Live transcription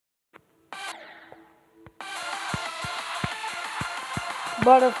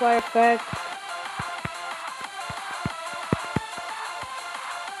Butterfly effect.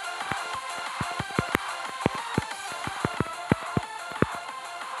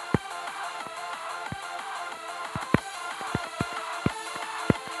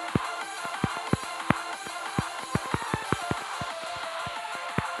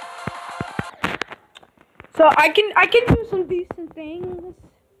 So I can do some decent things.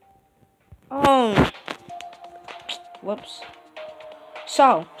 Whoops.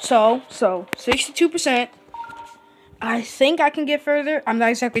 So 62%. I think I can get further. I'm not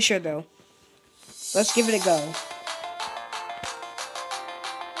exactly sure though. Let's give it a go.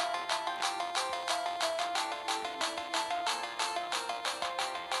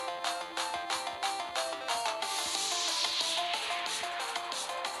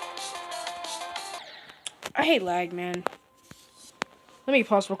 I hate lag, man. Let me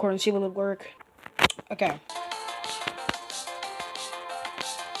pause recording and see will it work. Okay.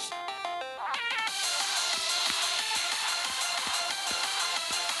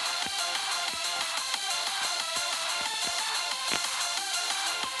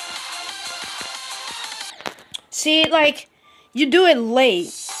 See, like, you do it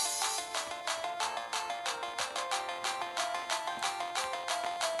late.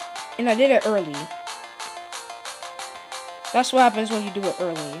 And I did it early. That's what happens when you do it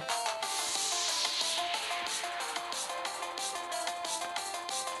early.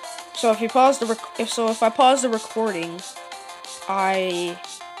 So if you pause the if I pause the recording,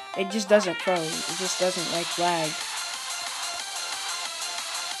 it just doesn't froze. It just doesn't like lag.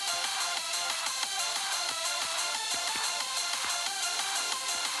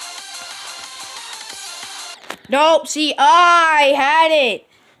 Nope. See, I had it.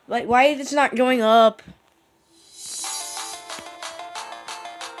 Like, why is it not going up?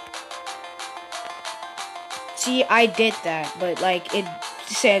 See, I did that, but like it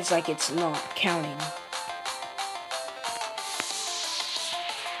says like it's not counting.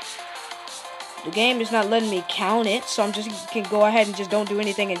 The game is not letting me count it, so I'm just can go ahead and just don't do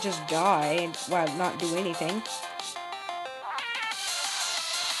anything and just die and well not do anything.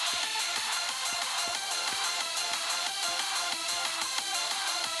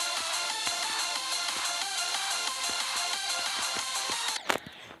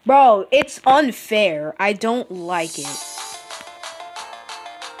 Bro, it's unfair. I don't like it.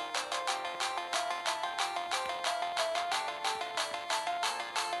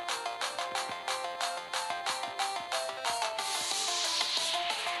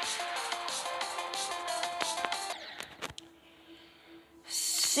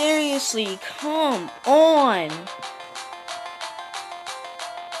 Seriously, come on.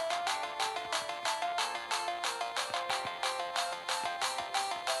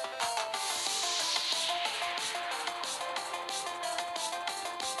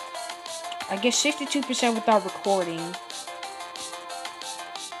 I get 62% without recording.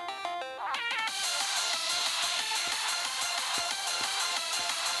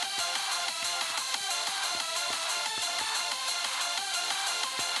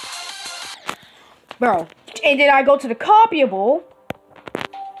 Bro, and then I go to the copyable.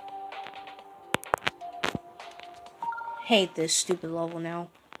 Hate this stupid level now.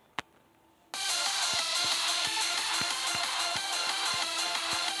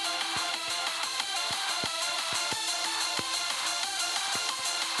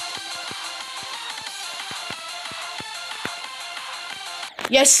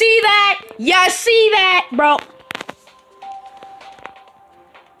 You see that? You see that, bro?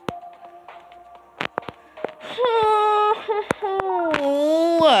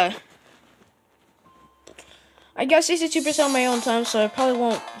 I got 62% on my own time, so I probably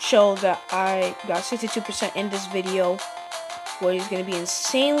won't show that I got 62% in this video. What is gonna be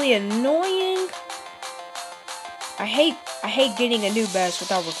insanely annoying. I hate getting a new best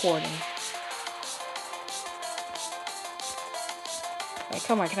without recording. Like,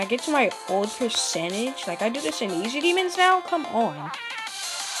 come on, can I get to my old percentage? Like, I do this in Easy Demons now? Come on.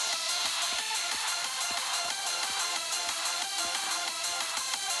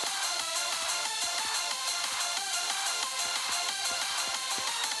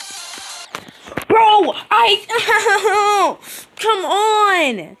 Bro, come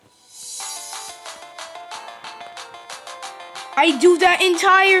on. I do that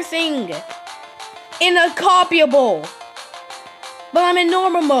entire thing in a copyable. But I'm in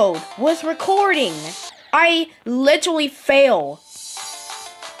normal mode with recording. I literally fail.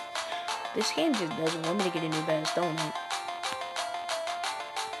 This game just doesn't want me to get a new best, don't it?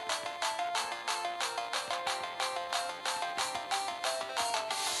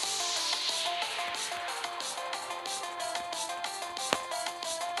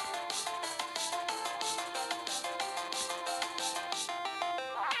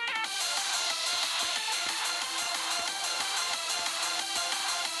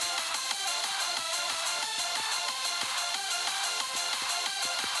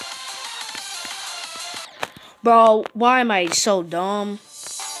 Bro, why am I so dumb?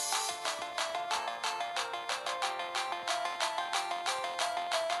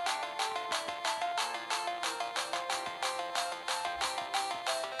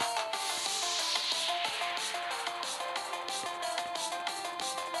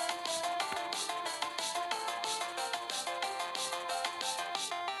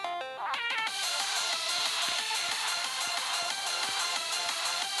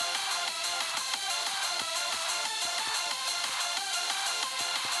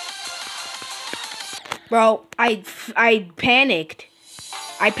 Bro, I panicked.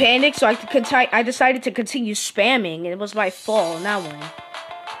 I panicked, so I decided to continue spamming, and it was my fault on that one.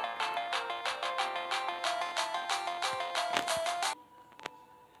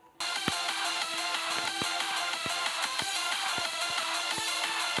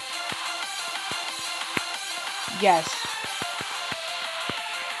 Yes.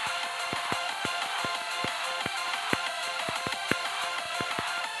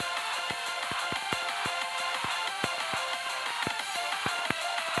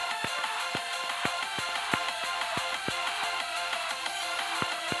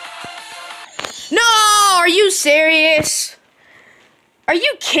 No! Are you serious? Are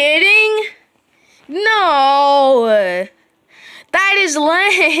you kidding? No! That is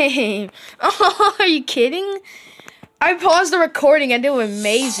lame! Oh, are you kidding? I paused the recording and did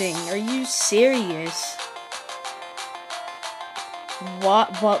amazing. Are you serious?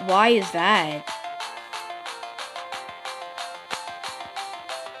 What? Why is that?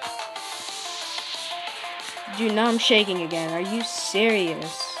 Dude, now I'm shaking again. Are you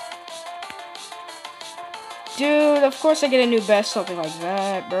serious? Dude, of course I get a new best, something like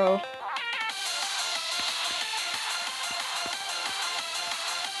that, bro.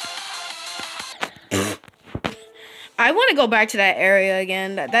 I want to go back to that area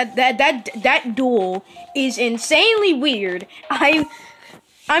again. That duel is insanely weird. I'm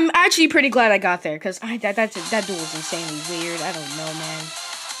actually pretty glad I got there, because that duel is insanely weird. I don't know, man.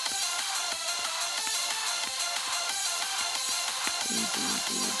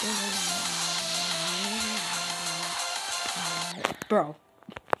 Bro.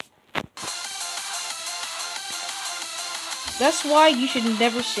 That's why you should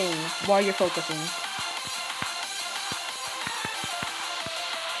never sing while you're focusing.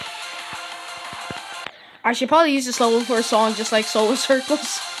 I should probably use this level for a song just like Solar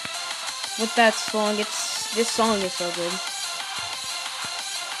Circles. With that song, this song is so good.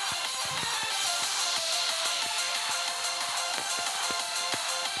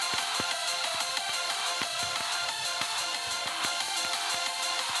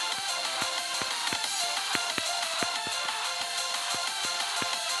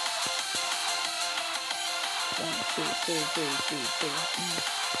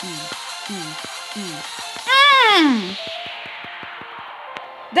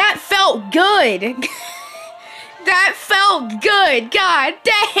 That felt good. That felt good. God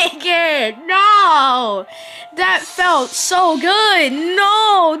dang it. No. That felt so good.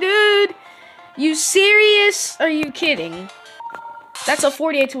 No, dude. You serious? Are you kidding? That's a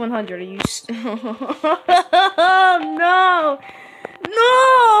 48 to 100. Are you? No.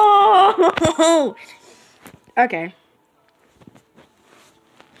 No. Okay.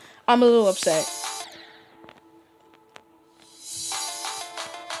 I'm a little upset.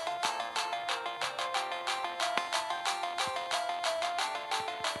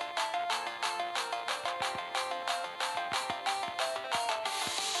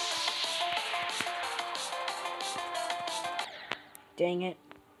 Dang it.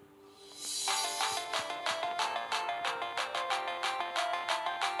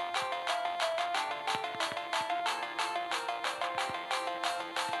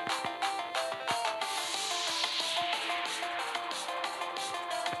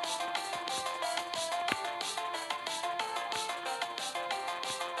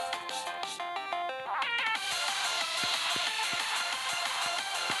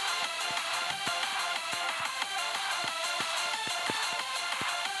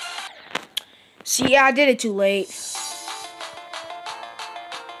 See, I did it too late.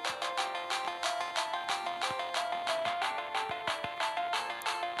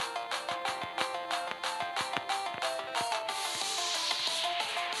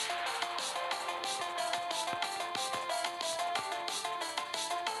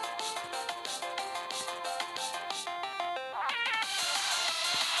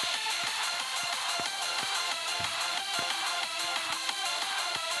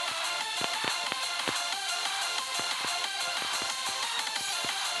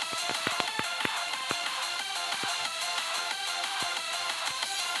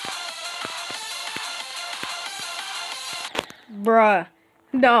 Bruh.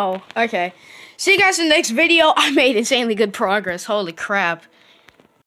 No. Okay. See you guys in the next video. I made insanely good progress. Holy crap.